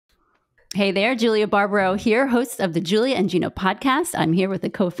Hey there, Julia Barbaro here, host of the Julia and Gino podcast. I'm here with the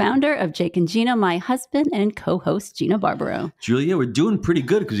co-founder of Jake and Gino, my husband and co-host, Gino Barbaro. Julia, we're doing pretty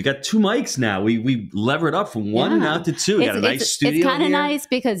good because we got 2 mics now. We levered up from 1 now to 2. We got a nice studio. It's kind of here. nice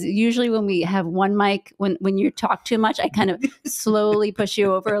because usually when we have one mic, when you talk too much, I kind of slowly push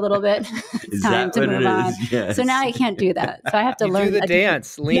you over a little bit. It's time to move on. Yes. So now I can't do that. So I have to learn. Do the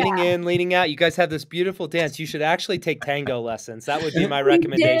dance, leaning in, leaning out. You guys have this beautiful dance. You should actually take tango lessons. That would be my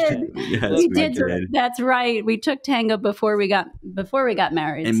recommendation. Yes, we did. That's right. We took tango before we got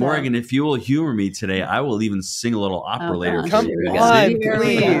married. And Morgan, if you will humor me today, I will even sing a little opera later. Come on,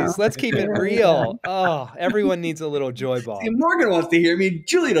 please. Let's keep it real. Oh, everyone needs a little joy ball. See, Morgan wants to hear me.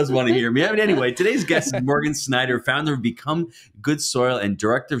 Julia doesn't want to hear me. I mean, anyway, today's guest is Morgan Snyder, founder of Become Good Soil and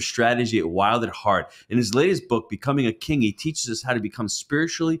director of strategy at Wild at Heart. In his latest book, Becoming a King, he teaches us how to become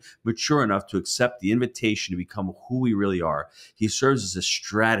spiritually mature enough to accept the invitation to become who we really are. He serves as a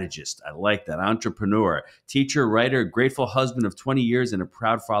strategist. I like that. Entrepreneur, teacher, writer, grateful husband of 20 years, and a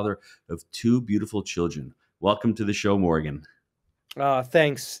proud father of 2 beautiful children. Welcome to the show, Morgan.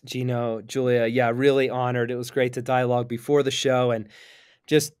 Thanks, Gino, Julia. Yeah, really honored. It was great to dialogue before the show and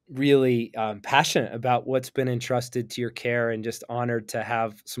just really passionate about what's been entrusted to your care and just honored to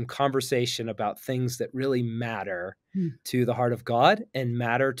have some conversation about things that really matter to the heart of God and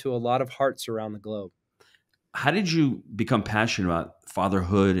matter to a lot of hearts around the globe. How did you become passionate about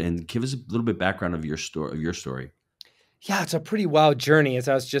fatherhood, and give us a little bit background of your story? Yeah, it's a pretty wild journey. As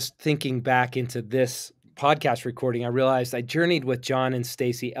I was just thinking back into this podcast recording, I realized I journeyed with John and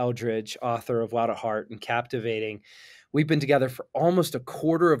Stacey Eldridge, author of Wild at Heart and Captivating. We've been together for almost a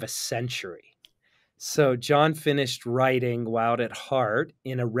quarter of a century. So John finished writing Wild at Heart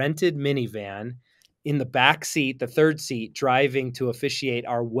in a rented minivan in the back seat, the third seat, driving to officiate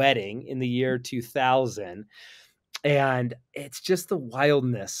our wedding in the year 2000. And it's just the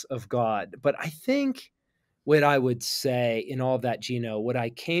wildness of God. But I think what I would say in all of that, Gino, what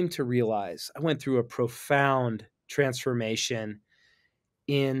I came to realize, I went through a profound transformation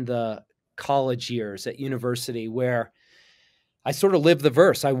in the college years at university where I sort of lived the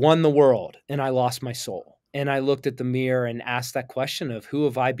verse. I won the world and I lost my soul. And I looked at the mirror and asked that question of who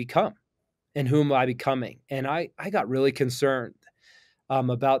have I become and who am I becoming? And I got really concerned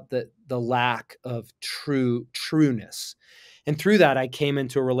about the lack of trueness. And through that, I came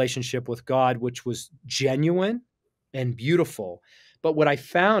into a relationship with God, which was genuine and beautiful. But what I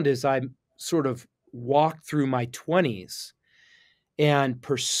found is I sort of walked through my 20s and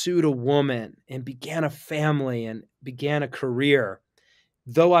pursued a woman and began a family and began a career.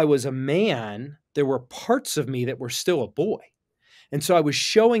 Though I was a man, there were parts of me that were still a boy. And so I was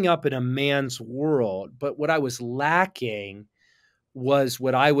showing up in a man's world, but what I was lacking was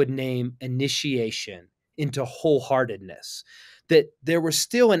what I would name initiation into wholeheartedness. That there was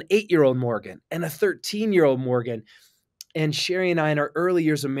still an 8-year-old Morgan and a 13-year-old Morgan. And Sherry and I, in our early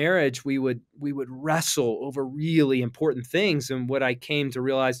years of marriage, we would wrestle over really important things. And what I came to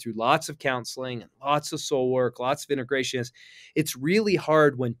realize through lots of counseling and lots of soul work, lots of integration is it's really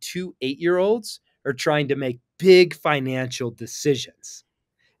hard when 2 8-year-olds are trying to make big financial decisions.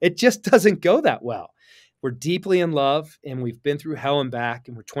 It just doesn't go that well. We're deeply in love and we've been through hell and back,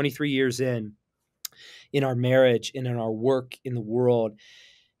 and we're 23 years in our marriage and in our work in the world.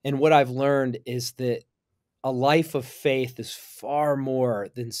 And what I've learned is that a life of faith is far more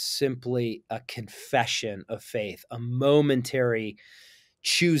than simply a confession of faith, a momentary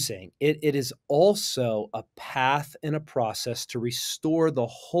choosing. It is also a path and a process to restore the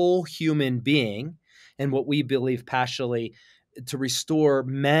whole human being, and what we believe passionately, to restore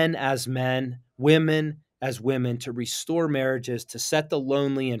men as men, women as women, to restore marriages, to set the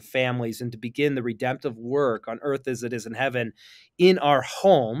lonely in families, and to begin the redemptive work on earth as it is in heaven in our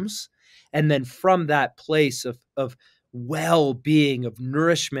homes. And then from that place of well-being, of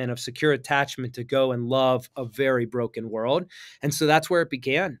nourishment, of secure attachment, to go and love a very broken world. And so that's where it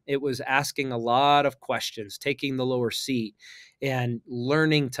began. It was asking a lot of questions, taking the lower seat, and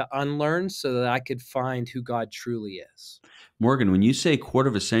learning to unlearn so that I could find who God truly is. Morgan, when you say quarter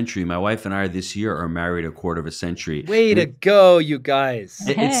of a century, my wife and I this year are married a quarter of a century. Way to go, you guys.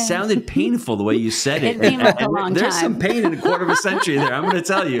 It sounded painful the way you said it. It seemed like a long There's time. some pain in a quarter of a century there. I'm going to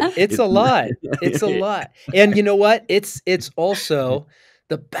tell you. It's a lot. It's a lot. And you know what? It's also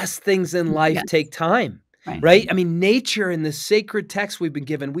the best things in life take time. Right? I mean, nature in the sacred text we've been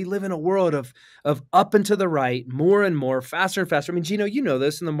given, we live in a world of up and to the right, more and more, faster and faster. I mean, Gino, you know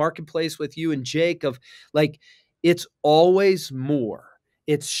this in the marketplace with you and Jake, of like, it's always more.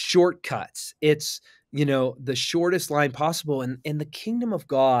 It's shortcuts. It's the shortest line possible. And the kingdom of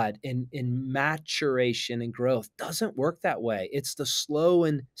God in maturation and growth doesn't work that way. It's the slow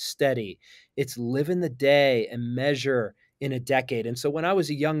and steady. It's live in the day and measure in a decade. And so when I was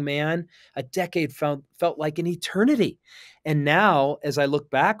a young man, a decade felt like an eternity. And now, as I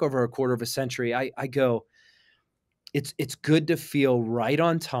look back over a quarter of a century, I go, it's good to feel right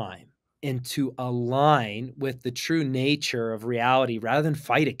on time and to align with the true nature of reality rather than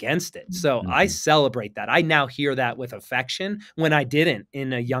fight against it. So I celebrate that. I now hear that with affection when I didn't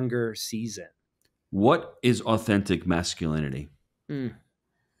in a younger season. What is authentic masculinity?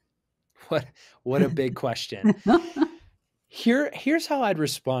 What a big question. Here's how I'd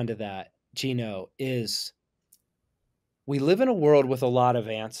respond to that, Gino, is we live in a world with a lot of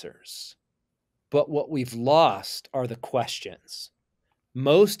answers, but what we've lost are the questions.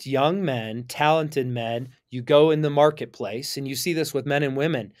 Most young men, talented men, you go in the marketplace and you see this with men and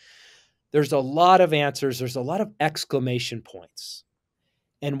women. There's a lot of answers. There's a lot of exclamation points.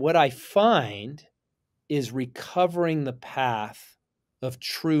 And what I find is recovering the path of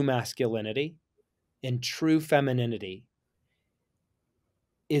true masculinity and true femininity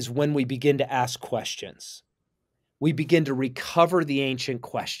is when we begin to ask questions. We begin to recover the ancient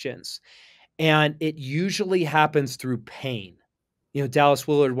questions. And it usually happens through pain. Dallas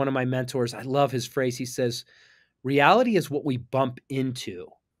Willard, one of my mentors, I love his phrase. He says, reality is what we bump into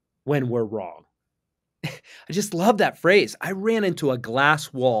when we're wrong. I just love that phrase. I ran into a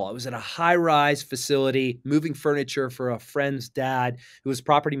glass wall. I was at a high-rise facility, moving furniture for a friend's dad who was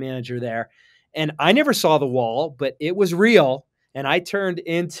property manager there. And I never saw the wall, but it was real. And I turned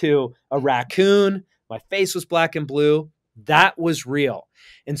into a raccoon. My face was black and blue. That was real.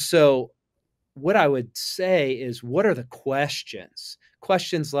 And so what I would say is, what are the questions?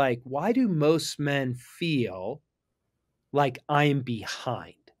 Questions like, why do most men feel like I'm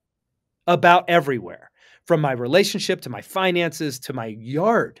behind about everywhere, from my relationship to my finances to my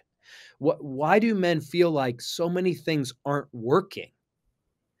yard? Why do men feel like so many things aren't working?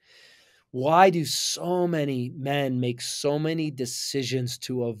 Why do so many men make so many decisions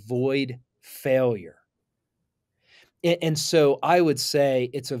to avoid failure? And so I would say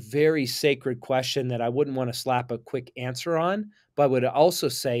it's a very sacred question that I wouldn't want to slap a quick answer on, but I would also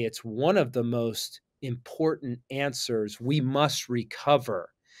say it's one of the most important answers we must recover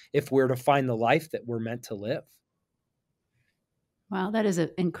if we're to find the life that we're meant to live. Wow, that is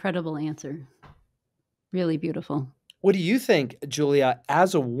an incredible answer. Really beautiful. What do you think, Julia,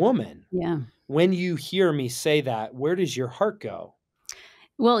 as a woman? Yeah. When you hear me say that, where does your heart go?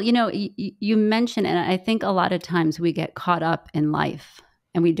 Well, you mentioned, and I think a lot of times we get caught up in life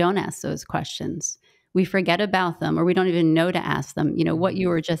and we don't ask those questions. We forget about them, or we don't even know to ask them. What you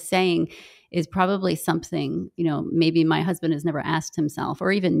were just saying is probably something, maybe my husband has never asked himself,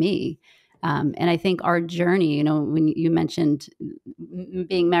 or even me. And I think our journey, when you mentioned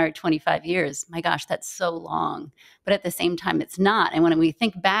being married 25 years, my gosh, that's so long. But at the same time, it's not. And when we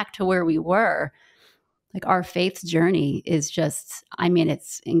think back to where we were, like our faith's journey is just,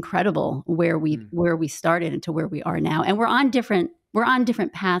 it's incredible where we started and to where we are now. And we're on different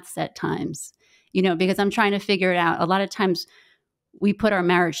paths at times, because I'm trying to figure it out. A lot of times we put our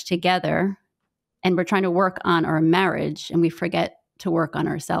marriage together and we're trying to work on our marriage and we forget to work on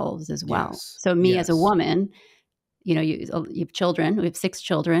ourselves as well. Yes. So me as a woman, you have children, we have 6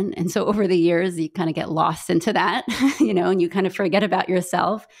 children. And so over the years, you kind of get lost into that, and you kind of forget about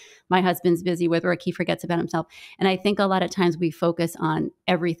yourself. My husband's busy with work. He forgets about himself. And I think a lot of times we focus on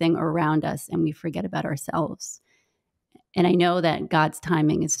everything around us and we forget about ourselves. And I know that God's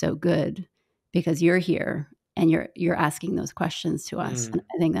timing is so good because you're here and you're asking those questions to us. And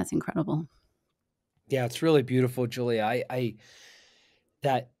I think that's incredible. Yeah, it's really beautiful, Julia.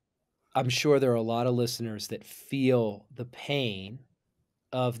 I'm sure there are a lot of listeners that feel the pain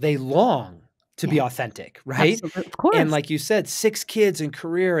of they long to be authentic, right? Absolutely. Of course. And like you said, 6 kids and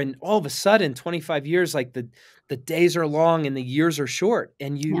career, and all of a sudden, 25 years, like the days are long and the years are short,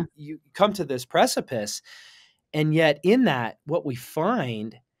 and you come to this precipice. And yet in that, what we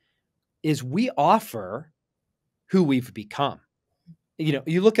find is we offer who we've become.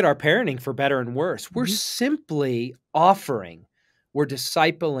 You look at our parenting, for better and worse, we're simply offering, we're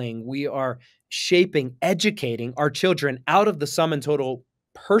discipling, we are shaping, educating our children out of the sum and total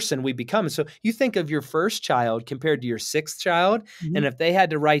person we become. So you think of your first child compared to your 6th child, and if they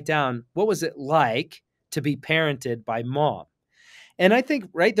had to write down, what was it like to be parented by mom? And I think,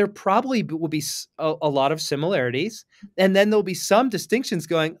 right, there probably will be a lot of similarities. And then there'll be some distinctions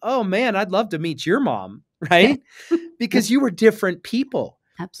going, oh man, I'd love to meet your mom, right? Because you were different people.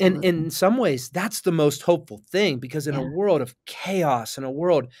 And Absolutely. in some ways, that's the most hopeful thing, because in a Yeah. world of chaos, in a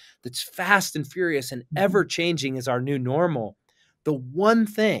world that's fast and furious and ever changing is our new normal, the one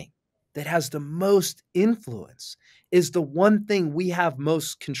thing that has the most influence is the one thing we have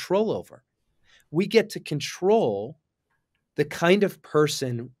most control over. We get to control the kind of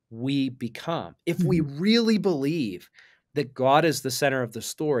person we become. If we really believe that God is the center of the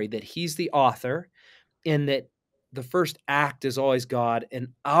story, that he's the author, and that the first act is always God and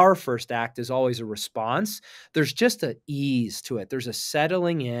our first act is always a response, there's just an ease to it. There's a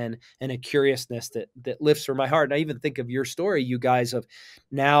settling in and a curiousness that lifts from my heart. And I even think of your story, you guys, of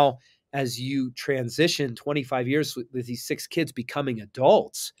now as you transition 25 years with these 6 kids becoming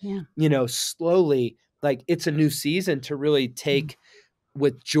adults, Yeah. slowly, like it's a new season to really take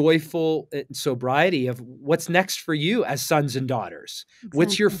with joyful sobriety of what's next for you as sons and daughters.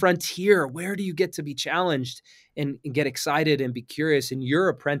 What's your Exactly. frontier? Where do you get to be challenged and get excited and be curious in your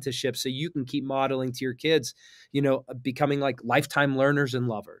apprenticeship, so you can keep modeling to your kids, becoming like lifetime learners and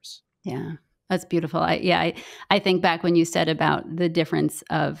lovers? Yeah, that's beautiful. I think back when you said about the difference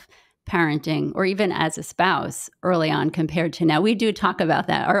of parenting or even as a spouse early on compared to now. We do talk about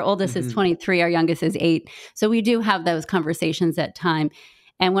that. Our oldest is 23, our youngest is 8. So we do have those conversations at time.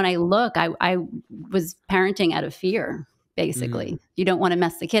 And when I look, I was parenting out of fear, basically. You don't want to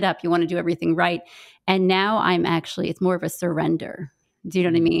mess the kid up. You want to do everything right. And now it's more of a surrender. Do you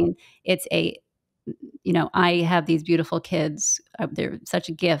know what I mean? It's I have these beautiful kids. They're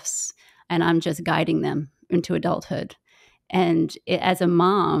such gifts, and I'm just guiding them into adulthood. And as a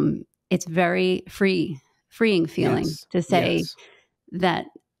mom, it's very freeing feeling to say that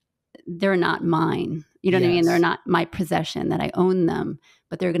they're not mine. You know what I mean? They're not my possession, that I own them,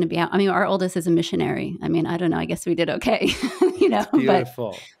 but they're going to be out. I mean, our oldest is a missionary. I mean, I don't know. I guess we did okay,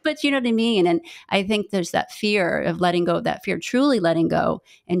 Beautiful. but you know what I mean? And I think there's that fear of letting go of that fear, truly letting go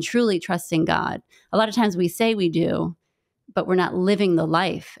and truly trusting God. A lot of times we say we do, but we're not living the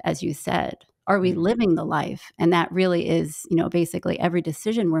life, as you said. Are we living the life? And that really is, basically every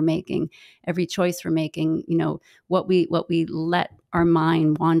decision we're making, every choice we're making, what we let our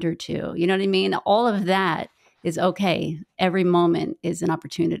mind wander to. You know what I mean? All of that is okay. Every moment is an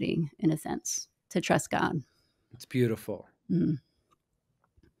opportunity, in a sense, to trust God. It's beautiful. Mm.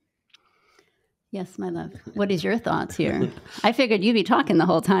 Yes, my love. What is your thoughts here? I figured you'd be talking the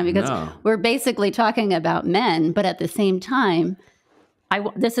whole time because we're basically talking about men, but at the same time,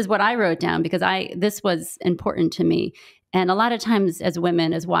 this is what I wrote down because this was important to me. And a lot of times as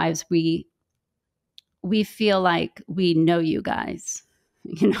women, as wives, we feel like we know you guys.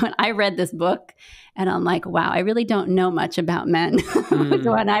 And I read this book and I'm like, wow, I really don't know much about men.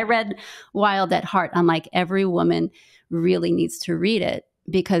 So when I read Wild at Heart, I'm like, every woman really needs to read it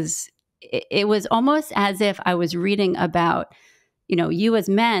because it was almost as if I was reading about, you as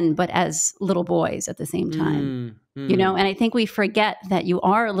men, but as little boys at the same time. And I think we forget that you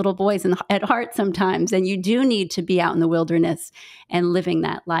are little boys at heart sometimes, and you do need to be out in the wilderness and living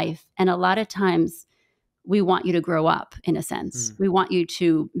that life. And a lot of times we want you to grow up, in a sense. We want you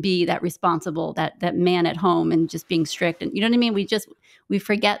to be that responsible, that man at home and just being strict. And you know what I mean? We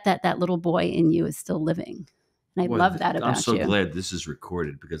forget that little boy in you is still living. And I love that about you. I'm so glad this is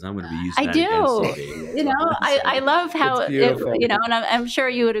recorded because I'm going to be using that again someday. I love how and I'm sure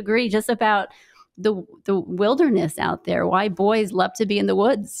you would agree just about the wilderness out there, why boys love to be in the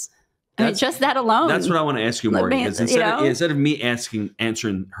woods. I mean, just that alone. That's what I want to ask you, Morgan. Instead of me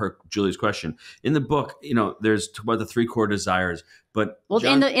answering Julie's question in the book, there's about the 3 core desires. But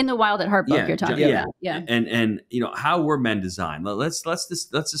in the Wild at Heart book, you're talking about, and how were men designed? Let's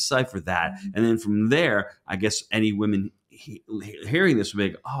decipher that, and then from there, I guess any women hearing this would be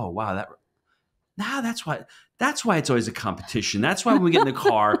like, oh wow, that's why it's always a competition. That's why when we get in the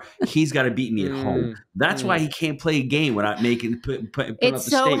car, he's got to beat me at home. That's why he can't play a game without put it's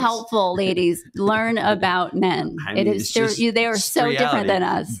so stakes. Helpful, ladies. Learn about men. They are so reality. Different than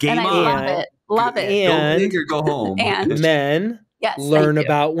us. Game and I love it. And go big or go home. And men learn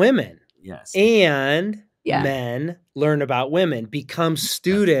about women. Yes. And men learn about women, become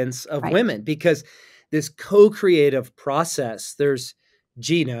students of women, because this co-creative process, there's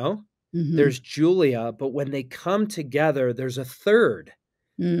Gino, there's Julia, but when they come together, there's a third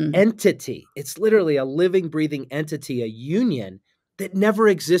entity. It's literally a living, breathing entity, a union that never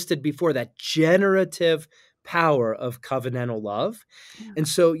existed before, that generative power of covenantal love. And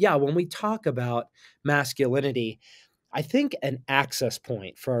so, when we talk about masculinity, I think an access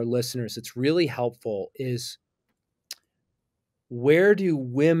point for our listeners that's really helpful is, where do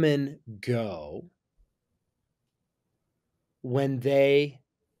women go when they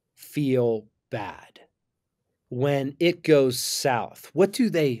feel bad? when it goes south? What do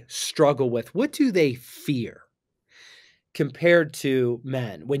they struggle with? What do they fear compared to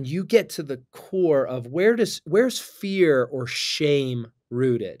men? When you get to the core of where's fear or shame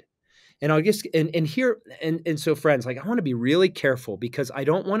rooted? And I'll just and here and so friends, like I want to be really careful because I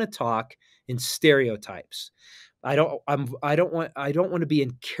don't want to talk in stereotypes. I don't want to be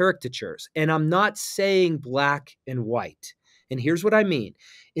in caricatures. And I'm not saying black and white. And here's what I mean.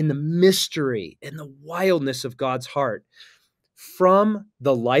 In the mystery and the wildness of God's heart, from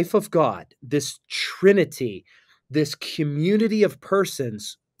the life of God, this Trinity, this community of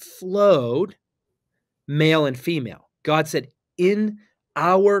persons flowed male and female. God said, in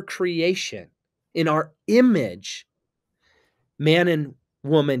our creation, in our image, man and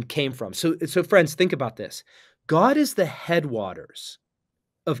woman came from. So friends, think about this. God is the headwaters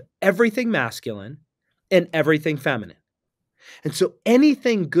of everything masculine and everything feminine. And so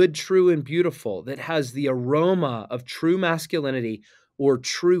anything good, true, and beautiful that has the aroma of true masculinity or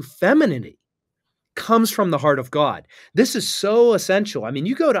true femininity comes from the heart of God. This is so essential. I mean,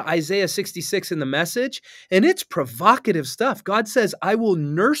 you go to Isaiah 66 in the Message, and it's provocative stuff. God says, I will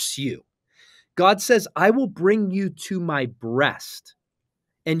nurse you. God says, I will bring you to my breast,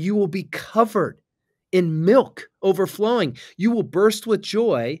 and you will be covered in milk overflowing. You will burst with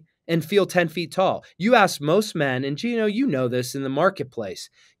joy and feel 10 feet tall. You ask most men, and Gino, you know this in the marketplace,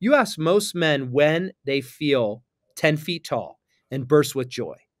 you ask most men when they feel 10 feet tall and burst with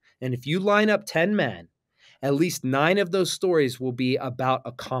joy. And if you line up 10 men, at least 9 of those stories will be about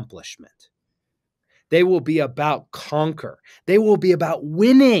accomplishment. They will be about conquer. They will be about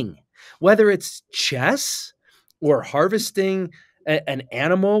winning, whether it's chess or harvesting an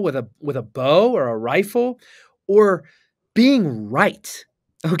animal with a bow or a rifle or being right,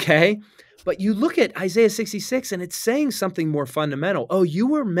 okay? But you look at Isaiah 66 and it's saying something more fundamental. Oh, you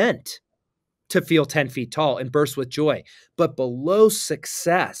were meant to feel 10 feet tall and burst with joy. But below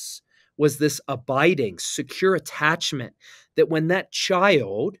success was this abiding, secure attachment that when that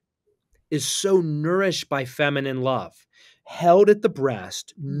child is so nourished by feminine love, held at the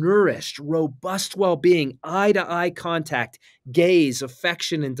breast, nourished, robust well-being, eye-to-eye contact, gaze,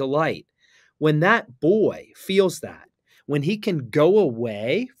 affection, and delight, when that boy feels that, when he can go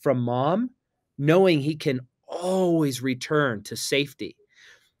away from mom, knowing he can always return to safety,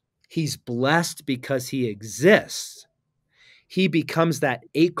 he's blessed because he exists. He becomes that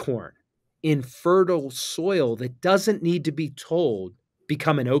acorn in fertile soil that doesn't need to be told,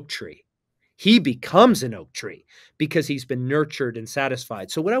 become an oak tree. He becomes an oak tree because he's been nurtured and satisfied.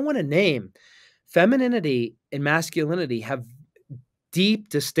 So what I want to name, femininity and masculinity have deep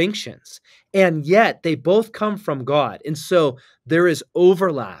distinctions, and yet they both come from God. And so there is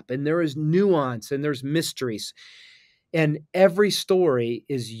overlap and there is nuance and there's mysteries. And every story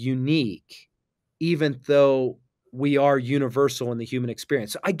is unique, even though we are universal in the human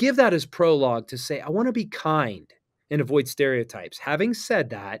experience. So I give that as prologue to say, I want to be kind and avoid stereotypes. Having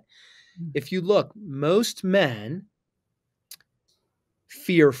said that, if you look, most men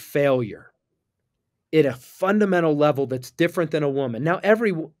fear failure at a fundamental level that's different than a woman. Now,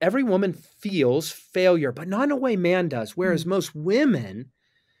 every woman feels failure, but not in a way man does, whereas most women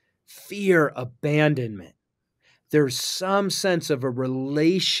fear abandonment. There's some sense of a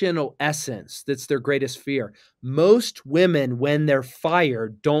relational essence that's their greatest fear. Most women, when they're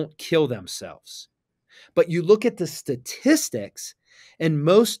fired, don't kill themselves. But you look at the statistics, and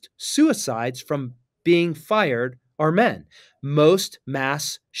most suicides from being fired are men. Most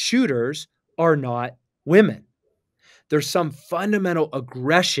mass shooters are not women. There's some fundamental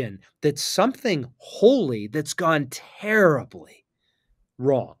aggression that's something holy that's gone terribly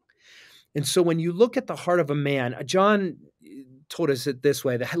wrong. And so when you look at the heart of a man, John told us it this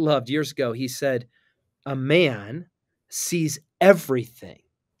way that I loved years ago. He said, a man sees everything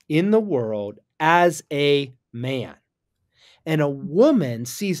in the world as a man, and a woman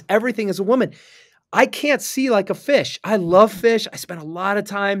sees everything as a woman. I can't see like a fish. I love fish. I spent a lot of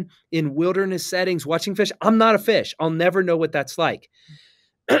time in wilderness settings watching fish. I'm not a fish. I'll never know what that's like.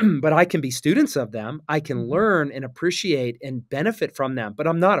 But I can be students of them. I can learn and appreciate and benefit from them, but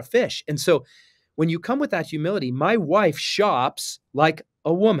I'm not a fish. And so when you come with that humility, my wife shops like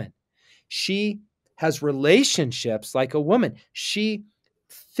a woman. She has relationships like a woman. She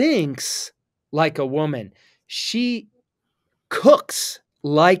thinks like a woman. She cooks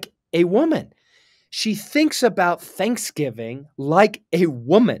like a woman. She thinks about Thanksgiving like a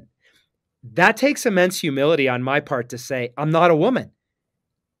woman. That takes immense humility on my part to say, I'm not a woman.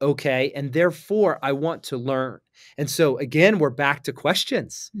 Okay. And therefore, I want to learn. And so, again, we're back to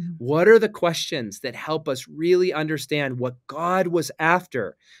questions. Mhm. What are the questions that help us really understand what God was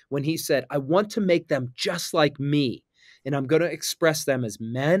after when he said, I want to make them just like me, and I'm going to express them as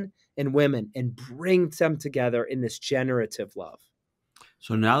men and women and bring them together in this generative love?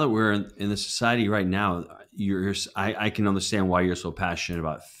 So now that we're in the society right now, I can understand why you're so passionate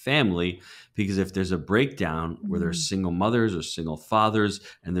about family, because if there's a breakdown where there's Mhm. single mothers or single fathers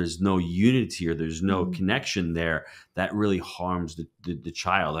and there's no unity or there's no Mhm. connection there, that really harms the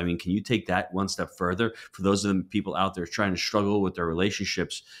child. I mean, can you take that one step further for those of the people out there trying to struggle with their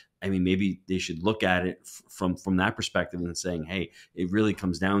relationships? I mean, maybe they should look at it from that perspective and saying, hey, it really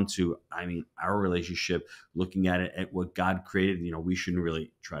comes down to, I mean, our relationship, looking at it at what God created. We shouldn't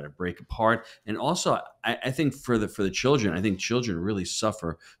really try to break apart. And also, I think for the children, I think children really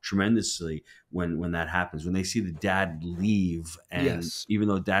suffer tremendously when that happens, when they see the dad leave, and Yes. even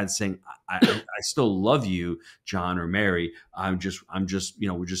though dad's saying, I still love you, John or Mary, I'm just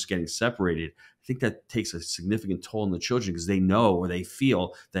we're just getting separated. I think that takes a significant toll on the children because they know or they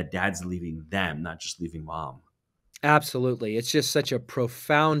feel that dad's leaving them, not just leaving mom. Absolutely. It's just such a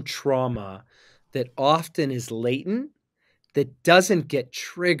profound trauma that often is latent, that doesn't get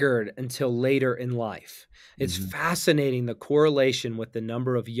triggered until later in life. It's Hmm. fascinating, the correlation with the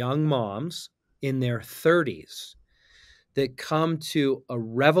number of young moms in their 30s that come to a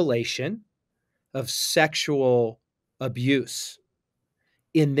revelation of sexual abuse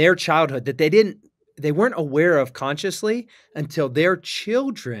in their childhood that they weren't aware of consciously until their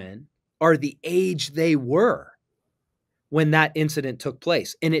children are the age they were when that incident took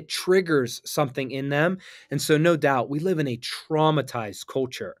place, and it triggers something in them. And so no doubt we live in a traumatized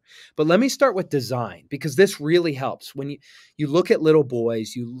culture. But let me start with design, because this really helps. When you look at little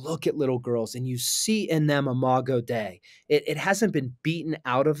boys, you look at little girls, and you see in them imago Dei. It hasn't been beaten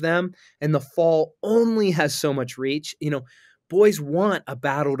out of them, and the fall only has so much reach. Boys want a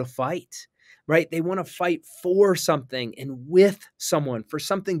battle to fight, right? They want to fight for something and with someone, for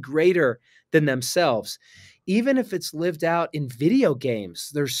something greater than themselves. Even if it's lived out in video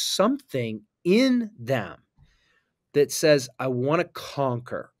games, there's something in them that says, I want to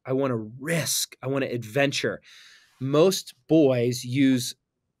conquer, I want to risk, I want to adventure. Most boys use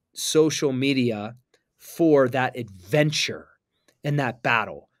social media for that adventure and that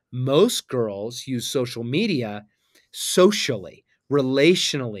battle. Most girls use social media socially,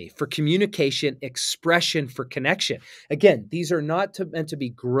 relationally, for communication, expression, for connection. Again, these are not meant to be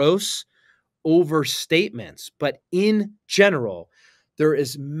gross overstatements, but in general, there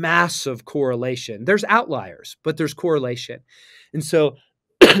is massive correlation. There's outliers, but there's correlation. And so,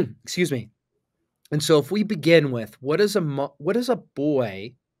 excuse me. And so, if we begin with what does a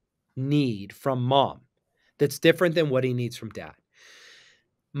boy need from mom that's different than what he needs from dad?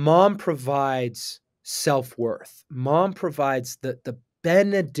 Mom provides self-worth. Mom provides the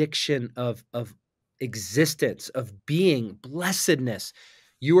benediction of existence, of being, blessedness.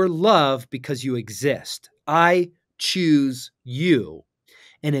 You are loved because you exist. I choose you,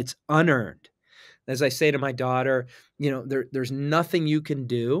 and it's unearned. As I say to my daughter, there's nothing you can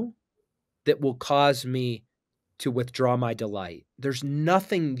do that will cause me to withdraw my delight. There's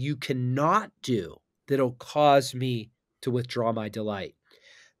nothing you cannot do that'll cause me to withdraw my delight.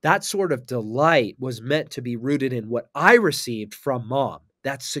 That sort of delight was meant to be rooted in what I received from mom.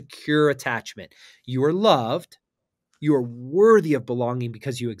 That's secure attachment. You are loved. You are worthy of belonging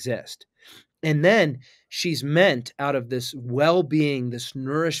because you exist. And then she's meant, out of this well-being, this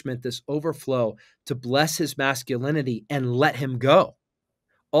nourishment, this overflow, to bless his masculinity and let him go,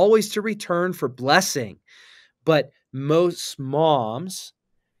 always to return for blessing. But most moms,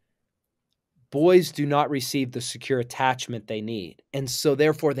 boys do not receive the secure attachment they need. And so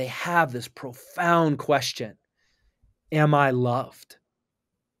therefore they have this profound question: am I loved?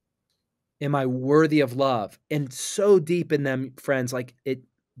 Am I worthy of love? And so deep in them, friends,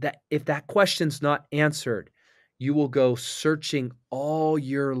 that if that question's not answered, you will go searching all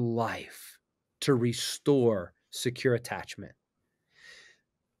your life to restore secure attachment.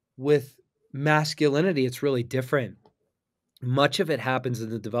 With masculinity, it's really different. Much of it happens in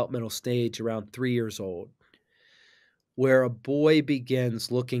the developmental stage around 3 years old, where a boy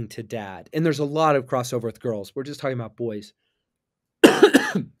begins looking to dad. And there's a lot of crossover with girls. We're just talking about boys.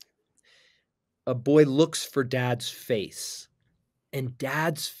 A boy looks for dad's face, and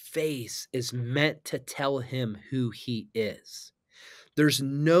dad's face is meant to tell him who he is. There's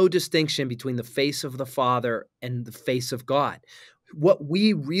no distinction between the face of the Father and the face of God. What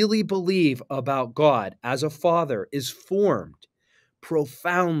we really believe about God as a father is formed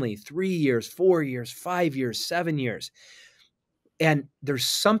profoundly 3 years, 4 years, 5 years, 7 years. And there's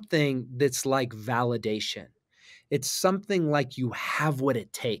something that's like validation. It's something like you have what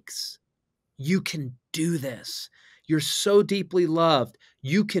it takes. You can do this. You're so deeply loved.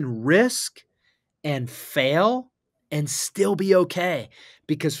 You can risk and fail and still be okay,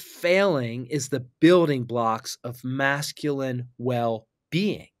 because failing is the building blocks of masculine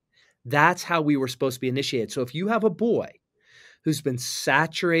well-being. That's how we were supposed to be initiated. So if you have a boy who's been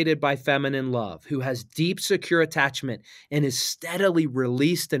saturated by feminine love, who has deep, secure attachment, and is steadily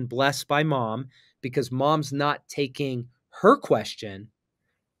released and blessed by mom, because mom's not taking her question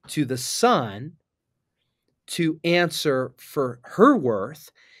to the son to answer for her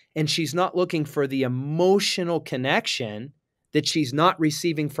worth, and she's not looking for the emotional connection that she's not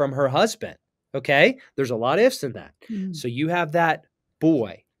receiving from her husband. Okay? There's a lot of ifs in that. So you have that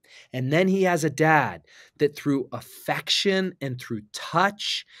boy, and then he has a dad that through affection and through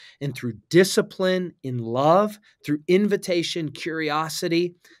touch and through discipline in love, through invitation,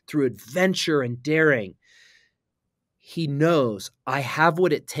 curiosity, through adventure and daring, he knows I have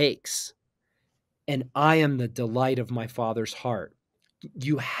what it takes, and I am the delight of my Father's heart.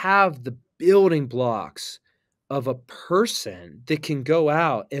 You have the building blocks of a person that can go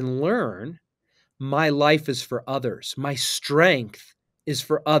out and learn, my life is for others. My strength is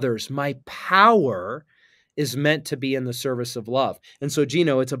for others. My power is meant to be in the service of love. And so,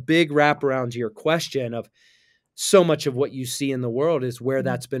 Gino, it's a big wraparound to your question of so much of what you see in the world is where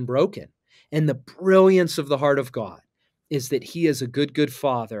that's been broken. And the brilliance of the heart of God is that he is a good, good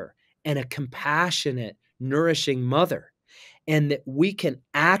father and a compassionate, nourishing mother, and that we can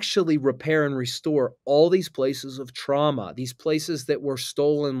actually repair and restore all these places of trauma, these places that were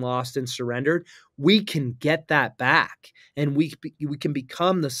stolen, lost, and surrendered. We can get that back, and we can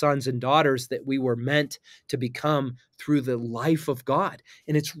become the sons and daughters that we were meant to become through the life of God.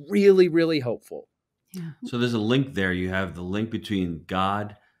 And it's really, really hopeful. Yeah. So there's a link there. You have the link between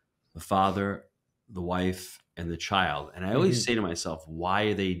God, the father, the wife, and the child. And I always say to myself, why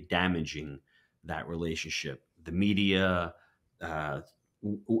are they damaging that relationship? The media,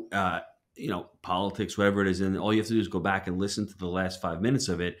 politics, whatever it is. And all you have to do is go back and listen to the last 5 minutes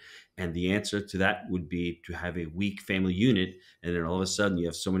of it. And the answer to that would be to have a weak family unit. And then all of a sudden you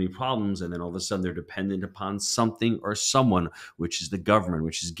have so many problems. And then all of a sudden they're dependent upon something or someone, which is the government,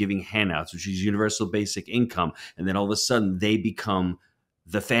 which is giving handouts, which is universal basic income. And then all of a sudden they become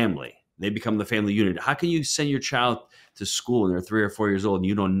the family. They become the family unit. How can you send your child to school and they're 3 or 4 years old and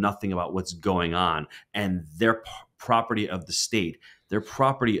you know nothing about what's going on, and they're property of the state, they're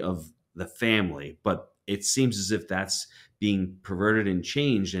property of the family? But it seems as if that's being perverted and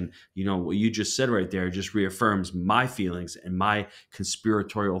changed. And what you just said right there just reaffirms my feelings and my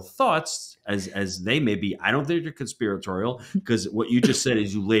conspiratorial thoughts, as they may be. I don't think they're conspiratorial, because what you just said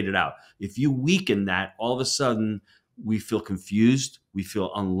is you laid it out. If you weaken that, all of a sudden we feel confused, we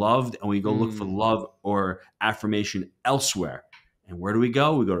feel unloved, and we go look for love or affirmation elsewhere. And where do we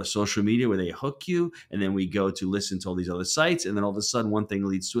go? We go to social media, where they hook you, and then we go to listen to all these other sites, and then all of a sudden one thing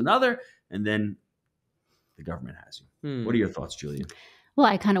leads to another, and then the government has you. What are your thoughts, Julia? Well,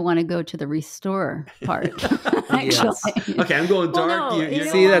 I kind of want to go to the restore part. Yes. Okay, I'm going dark. Well, no, You're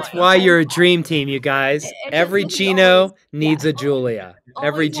See, that's why you're a dream team, you guys. Every Gino needs a Julia.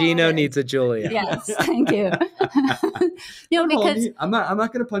 Every Gino needs a Julia. Yes, thank you. Because I'm not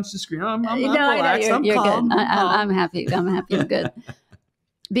going to punch the screen. I'm no, relaxed. you're I'm good. calm. I'm happy. I'm happy. It's good.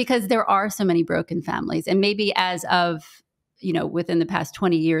 Because there are so many broken families, and maybe as of within the past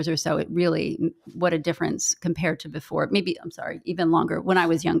 20 years or so, it really, what a difference compared to before. Maybe, I'm sorry, even longer, when I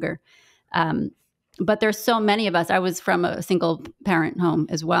was younger. But there's so many of us. I was from a single parent home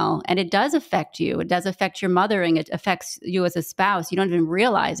as well. And it does affect you. It does affect your mothering. It affects you as a spouse. You don't even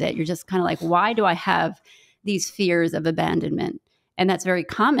realize it. You're just kind of like, why do I have these fears of abandonment? And that's very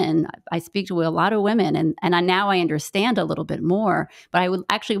common. I speak to a lot of women, and now I understand a little bit more. But I would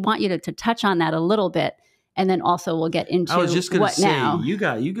actually want you to touch on that a little bit. And then also we'll get into I was just going to say, now. you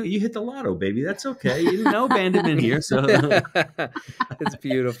hit the lotto, baby. That's okay. You didn't know abandonment here. So it's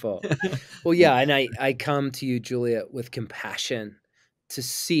beautiful. Well, yeah. And I come to you, Julia, with compassion to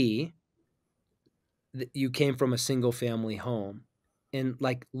see that you came from a single family home, and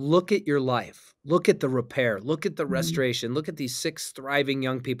look at your life, look at the repair, look at the restoration, look at these 6 thriving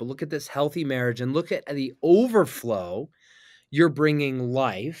young people, look at this healthy marriage, and look at the overflow. You're bringing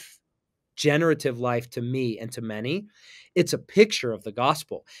life, generative life, to me and to many. It's a picture of the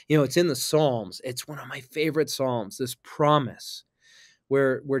gospel. It's in the Psalms. It's one of my favorite Psalms, this promise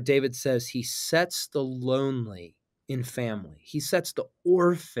where David says he sets the lonely in family. He sets the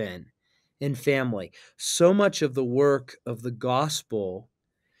orphan in family. So much of the work of the gospel,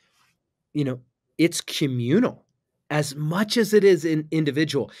 it's communal. as much as it is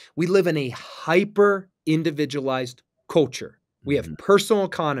individual. We live in a hyper individualized culture. We have personal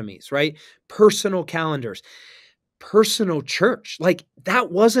economies, right? Personal calendars, personal church. Like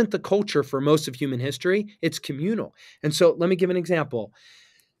that wasn't the culture for most of human history. It's communal. And so let me give an example.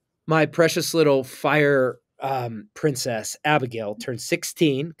 My precious little fire princess, Abigail, turned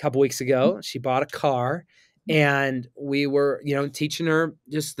 16 a couple weeks ago. She bought a car and we were, teaching her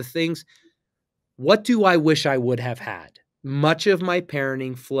just the things. What do I wish I would have had? Much of my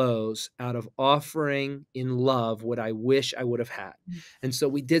parenting flows out of offering in love what I wish I would have had. And so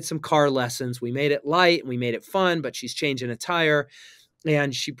we did some car lessons. We made it light and we made it fun, but she's changing a tire.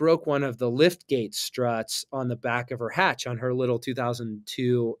 And she broke one of the lift gate struts on the back of her hatch on her little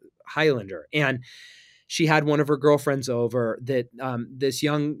 2002 Highlander. And she had one of her girlfriends over that this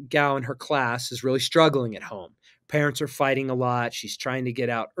young gal in her class is really struggling at home. Parents are fighting a lot. She's trying to get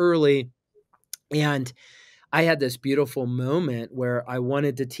out early. And I had this beautiful moment where I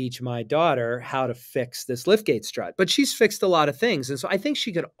wanted to teach my daughter how to fix this liftgate strut, but she's fixed a lot of things. And so I think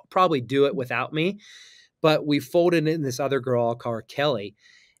she could probably do it without me, but we folded in this other girl, I'll call her Kelly.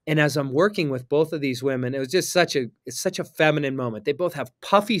 And as I'm working with both of these women, it was just it's such a feminine moment. They both have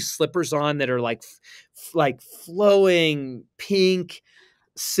puffy slippers on that are like flowing pink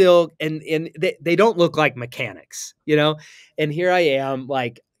silk, and they don't look like mechanics, and here I am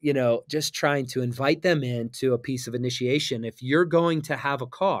just trying to invite them into a piece of initiation. If you're going to have a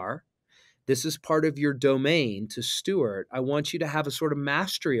car, this is part of your domain to steward. I want you to have a sort of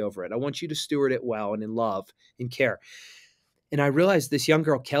mastery over it. I want you to steward it well and in love and care. And I realized this young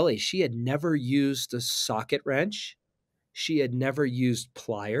girl, Kelly, she had never used a socket wrench. She had never used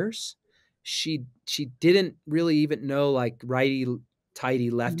pliers. She didn't really even know like righty tighty,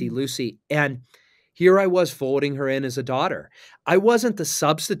 lefty loosey. And here I was folding her in as a daughter. I wasn't the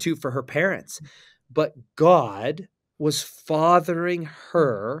substitute for her parents, but God was fathering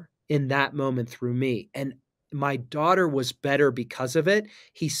her in that moment through me. And my daughter was better because of it.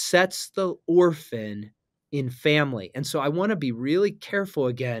 He sets the orphan in family. And so I want to be really careful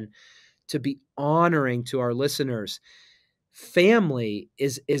again to be honoring to our listeners. Family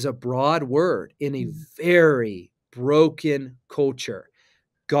is a broad word in a very broken culture.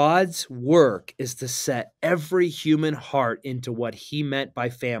 God's work is to set every human heart into what he meant by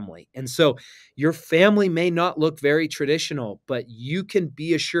family. And so your family may not look very traditional, but you can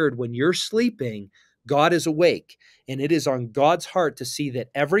be assured when you're sleeping, God is awake. And it is on God's heart to see that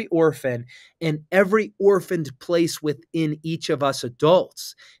every orphan and every orphaned place within each of us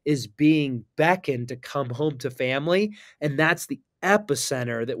adults is being beckoned to come home to family. And that's the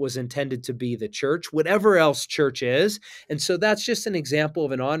epicenter that was intended to be the church, whatever else church is. And so that's just an example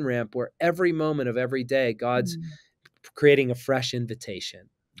of an on-ramp where every moment of every day, God's creating a fresh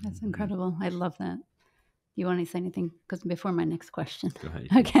invitation. That's incredible. I love that. You want to say anything? Because before my next question. Go ahead.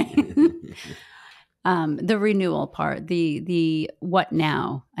 Okay. The renewal part, the what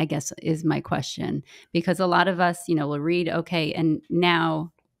now, I guess, is my question. Because a lot of us, will read, okay, and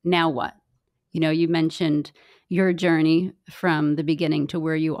now what? You mentioned your journey from the beginning to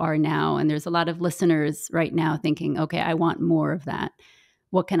where you are now. And there's a lot of listeners right now thinking, okay, I want more of that.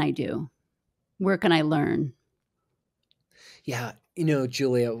 What can I do? Where can I learn? Yeah.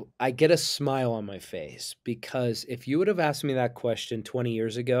 Julia, I get a smile on my face because if you would have asked me that question 20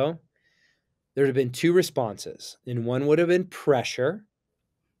 years ago, there would have been two responses. And one would have been pressure.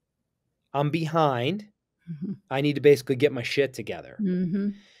 I'm behind. Mm-hmm. I need to basically get my shit together. Mm-hmm.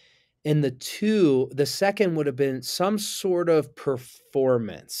 And the second would have been some sort of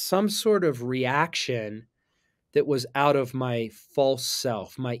performance, some sort of reaction that was out of my false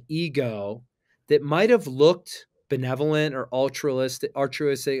self, my ego, that might have looked benevolent or altruistic.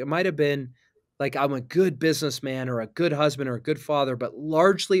 It might have been like I'm a good businessman or a good husband or a good father, but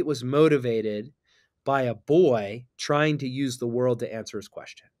largely it was motivated by a boy trying to use the world to answer his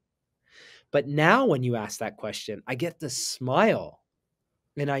question. But now when you ask that question, I get this smile.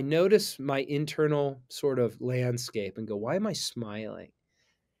 And I notice my internal sort of landscape and go, why am I smiling?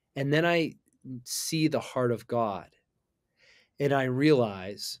 And then I see the heart of God. And I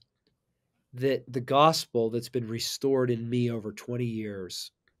realize that the gospel that's been restored in me over 20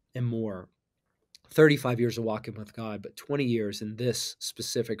 years and more, 35 years of walking with God, but 20 years in this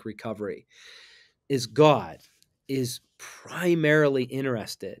specific recovery, is God is primarily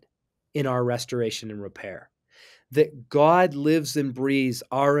interested in our restoration and repair. That God lives and breathes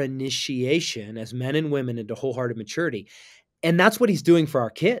our initiation as men and women into wholehearted maturity. And that's what he's doing for our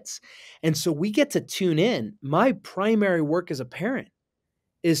kids. And so we get to tune in. My primary work as a parent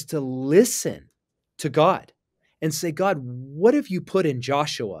is to listen to God and say, God, what have you put in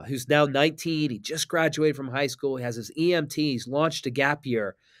Joshua, who's now 19? He just graduated from high school. He has his EMT. He's launched a gap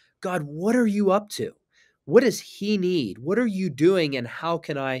year. God, what are you up to? What does he need? What are you doing? And how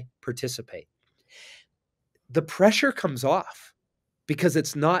can I participate? The pressure comes off because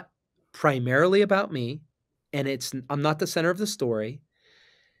it's not primarily about me, and I'm not the center of the story,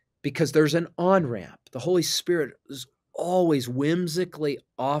 because there's an on-ramp. The Holy Spirit is always whimsically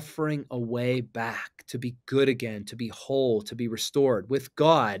offering a way back to be good again, to be whole, to be restored. With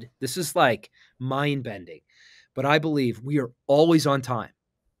God, this is like mind-bending, but I believe we are always on time.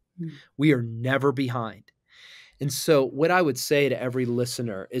 We are never behind. And so what I would say to every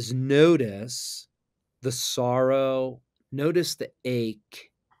listener is notice the sorrow, notice the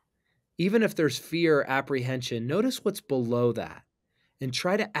ache. Even if there's fear or apprehension, notice what's below that and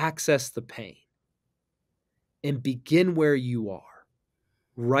try to access the pain and begin where you are,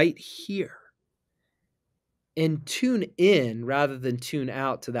 right here. And tune in rather than tune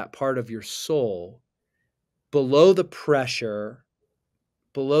out to that part of your soul below the pressure,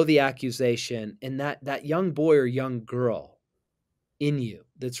 below the accusation, and that young boy or young girl in you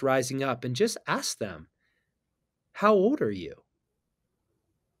that's rising up, and just ask them, how old are you?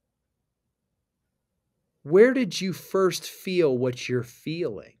 Where did you first feel what you're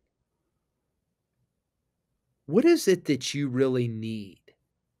feeling? What is it that you really need?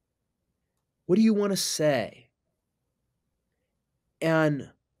 What do you want to say?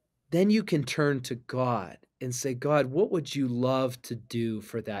 And then you can turn to God and say, God, what would you love to do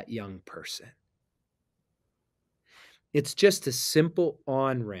for that young person? It's just a simple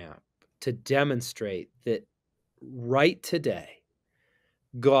on-ramp to demonstrate that right today,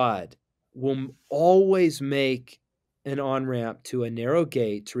 God will always make an on-ramp to a narrow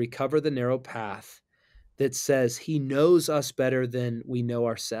gate to recover the narrow path that says he knows us better than we know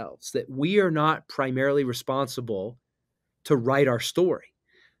ourselves, that we are not primarily responsible to write our story.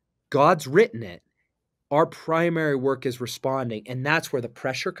 God's written it. Our primary work is responding, and that's where the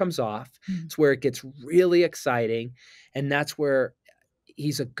pressure comes off. It's where it gets really exciting, and that's where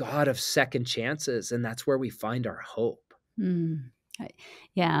he's a God of second chances, and that's where we find our hope.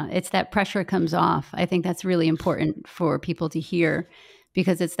 Yeah, it's that pressure comes off. I think that's really important for people to hear,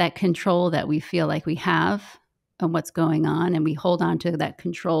 because it's that control that we feel like we have on what's going on, and we hold on to that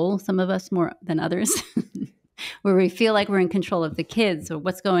control, some of us more than others, where we feel like we're in control of the kids or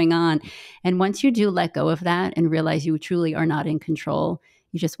what's going on. And once you do let go of that and realize you truly are not in control,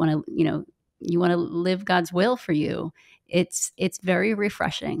 you just want to, you want to live God's will for you. It's very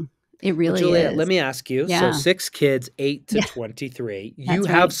refreshing. It really Juliet, is. let me ask you. Yeah. So 6 kids, 8 to Yeah. 23. That's You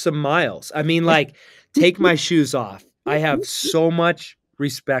right. have some miles. I mean, like, take my shoes off. I have so much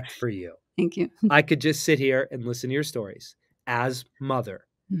respect for you. Thank you. I could just sit here and listen to your stories. As mother,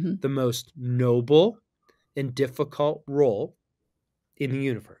 Mm-hmm. the most noble and difficult role in the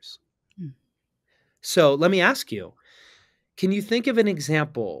universe. Mm. So let me ask you, can you think of an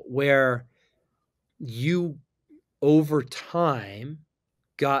example where you, over time,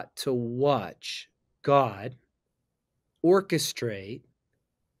 got to watch God orchestrate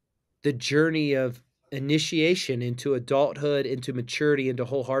the journey of initiation into adulthood, into maturity, into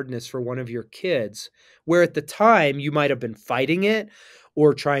wholeheartedness for one of your kids, where at the time you might have been fighting it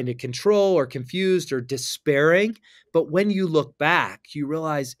or trying to control or confused or despairing. But when you look back, you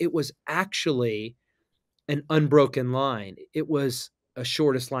realize it was actually an unbroken line. It was a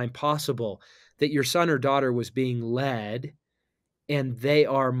shortest line possible, that your son or daughter was being led, and they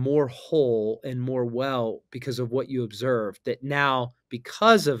are more whole and more well because of what you observed, that now,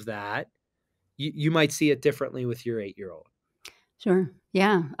 because of that, you might see it differently with your 8-year-old. Sure.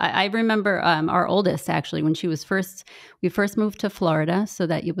 Yeah. I remember our oldest, actually, when we first moved to Florida. So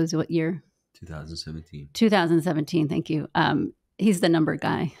that it was what year? 2017. 2017. Thank you. He's the number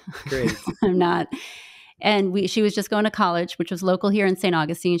guy. Great. I'm not. And she was just going to college, which was local here in St.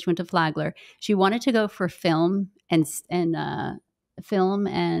 Augustine. She went to Flagler. She wanted to go for film and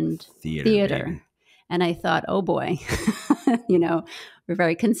theater. Maybe. And I thought, oh boy, we're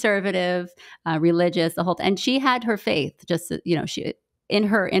very conservative, religious, the whole and she had her faith, just, she in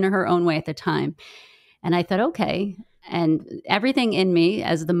her own way at the time. And I thought, okay. And everything in me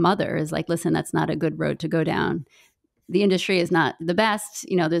as the mother is like, listen, that's not a good road to go down. The industry is not the best.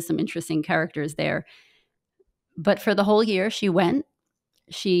 There's some interesting characters there. But for the whole year, she went.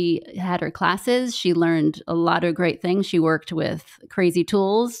 She had her classes. She learned a lot of great things. She worked with crazy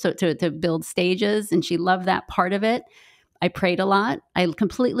tools to build stages, and she loved that part of it. I prayed a lot. I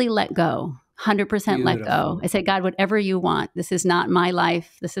completely let go, 100% let go. I said, God, whatever you want. This is not my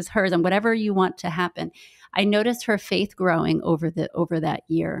life. This is hers, and whatever you want to happen. I noticed her faith growing over that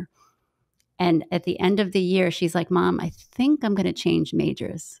year. And at the end of the year, she's like, Mom, I think I'm going to change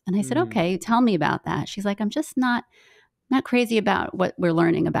majors. And I said, Mm. okay, tell me about that. She's like, I'm just not crazy about what we're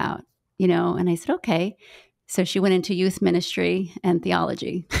learning about, And I said, okay. So she went into youth ministry and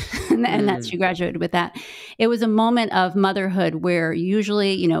theology, and that she graduated with that. It was a moment of motherhood where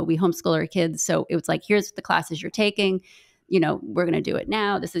usually, we homeschool our kids. So it was like, here's the classes you're taking. We're going to do it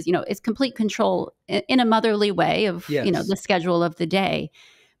now. This is, it's complete control in a motherly way of, Yes. the schedule of the day.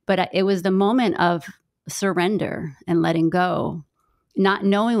 But it was the moment of surrender and letting go, not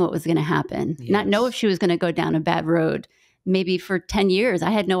knowing what was going to happen, not know if she was going to go down a bad road. Maybe for 10 years, I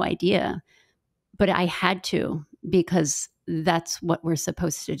had no idea, but I had to, because that's what we're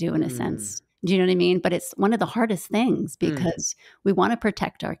supposed to do in a sense. Do you know what I mean? But it's one of the hardest things because we want to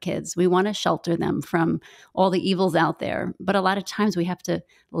protect our kids. We want to shelter them from all the evils out there. But a lot of times we have to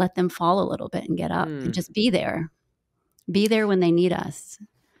let them fall a little bit and get up and just be there. Be there when they need us.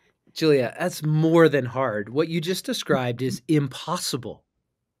 Julia, that's more than hard. What you just described is impossible,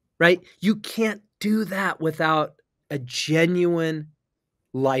 right? You can't do that without a genuine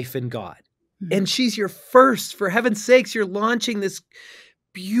life in God. And she's your first. For heaven's sakes, you're launching this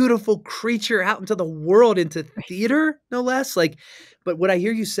beautiful creature out into the world, into theater, no less. But what I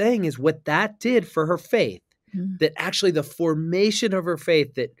hear you saying is what that did for her faith, that actually the formation of her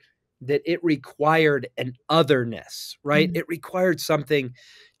faith, that it required an otherness, right? It required something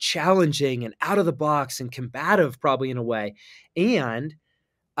challenging and out of the box and combative, probably in a way. And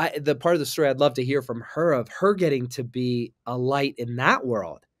the part of the story I'd love to hear from her, of her getting to be a light in that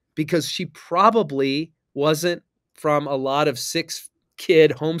world, because she probably wasn't from a lot of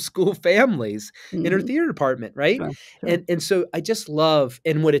 6-kid homeschool families in her theater department, right? Sure. And so I just love,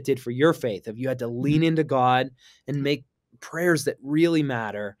 and what it did for your faith, of you had to lean into God and make prayers that really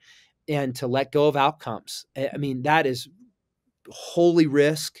matter, and to let go of outcomes. I mean, that is holy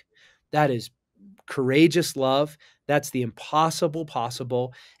risk. That is courageous love. That's the impossible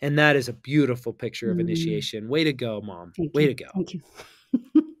possible. And that is a beautiful picture of initiation. Way to go, Mom. Way to go. Thank you.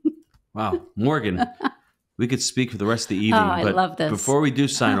 Wow. Morgan, we could speak for the rest of the evening, I but love this. before we do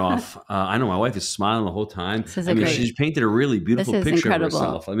sign off, I know my wife is smiling the whole time. She's painted a really beautiful picture incredible. of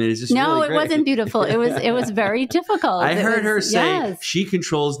herself. I mean, it's just no, really it great. wasn't beautiful. It was very difficult. I heard her say she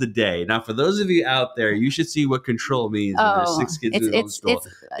controls the day. Now, for those of you out there, you should see what control means when there's 6 kids in homeschool.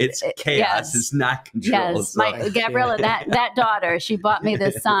 It's chaos. Yes. It's not control. Yes, Gabriella, that daughter, she bought me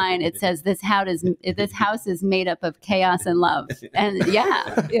this sign. It says, "This house is made up of chaos and love." And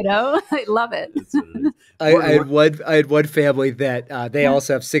I love it. I had one family that they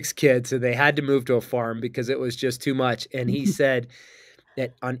also have 6 kids, and they had to move to a farm because it was just too much. And he said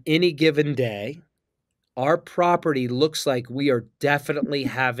that on any given day, our property looks like we are definitely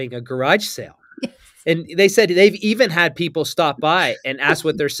having a garage sale. Yes. And they said they've even had people stop by and ask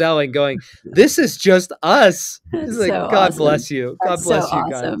what they're selling, going, "This is just us." It's like, so God awesome. Bless you. God That's bless so you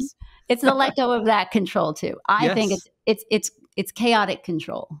awesome. guys. It's the let go of that control too. I think it's chaotic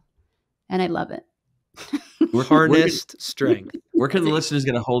control, and I love it. Harnessed strength. Where can the listeners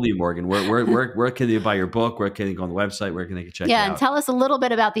get a hold of you, Morgan? Where can they buy your book? Where can they go on the website? Where can they check you out? Yeah, and tell us a little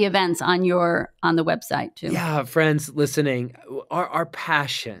bit about the events on the website too. Yeah, friends listening, our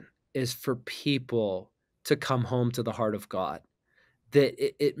passion is for people to come home to the heart of God. That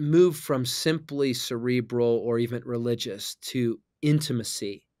it moved from simply cerebral or even religious to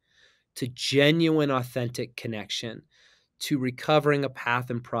intimacy, to genuine, authentic connection, to recovering a path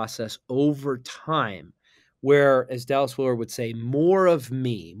and process over time, where, as Dallas Willard would say, more of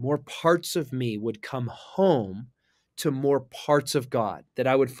me, more parts of me would come home to more parts of God, that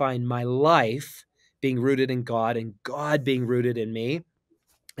I would find my life being rooted in God and God being rooted in me.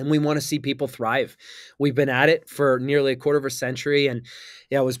 And we want to see people thrive. We've been at it for nearly a quarter of a century. And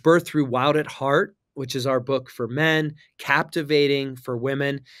it was birthed through Wild at Heart, which is our book for men, Captivating for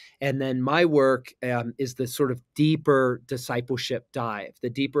women. And then my work is the sort of deeper discipleship dive, the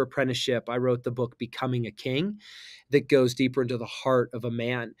deeper apprenticeship. I wrote the book, Becoming a King, that goes deeper into the heart of a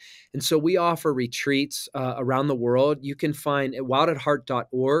man. And so we offer retreats around the world. You can find at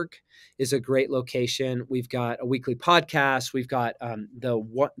wildatheart.org is a great location. We've got a weekly podcast. We've got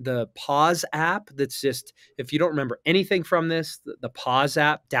the Pause app. That's just, if you don't remember anything from this, the Pause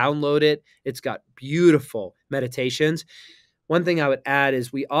app, download it. It's got beautiful meditations. One thing I would add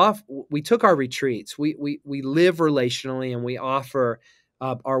is we took our retreats. We live relationally, and we offer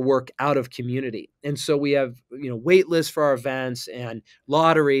our work out of community. And so we have, wait lists for our events and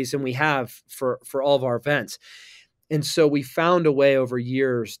lotteries, and we have for all of our events. And so we found a way over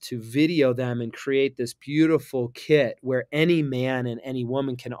years to video them and create this beautiful kit where any man and any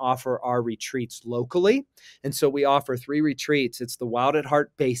woman can offer our retreats locally. And so we offer 3 retreats. It's the Wild at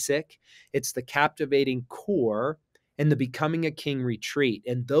Heart Basic, it's the Captivating Core, and the Becoming a King Retreat.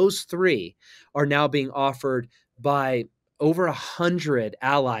 And those 3 are now being offered by over 100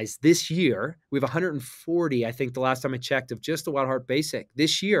 allies this year. We have 140, I think, the last time I checked, of just the Wild Heart Basic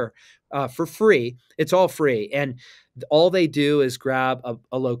this year for free. It's all free. And all they do is grab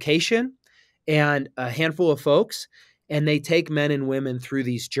a location and a handful of folks, and they take men and women through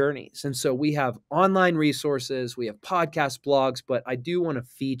these journeys. And so we have online resources, we have podcast blogs, but I do want to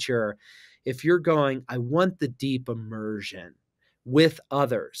feature, if you're going, I want the deep immersion with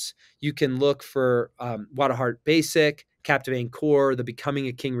others, you can look for Wild at Heart Basic, Captivating Core, the Becoming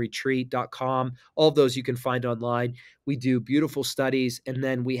a King Retreat.com. All of those you can find online. We do beautiful studies. And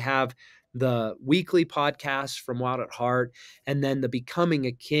then we have the weekly podcast from Wild at Heart. And then the Becoming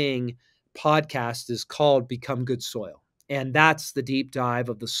a King podcast is called Become Good Soil. And that's the deep dive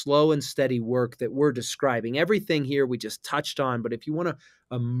of the slow and steady work that we're describing. Everything here we just touched on, but if you want to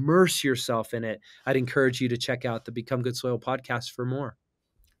immerse yourself in it, I'd encourage you to check out the Become Good Soil podcast for more.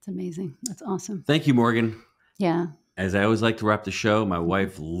 It's amazing. That's awesome. Thank you, Morgan. Yeah. As I always like to wrap the show, my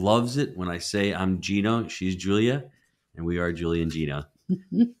wife loves it when I say I'm Gino, she's Julia, and we are Julia and Gino.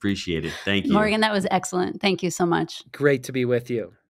 Appreciate it. Thank you. Morgan, that was excellent. Thank you so much. Great to be with you.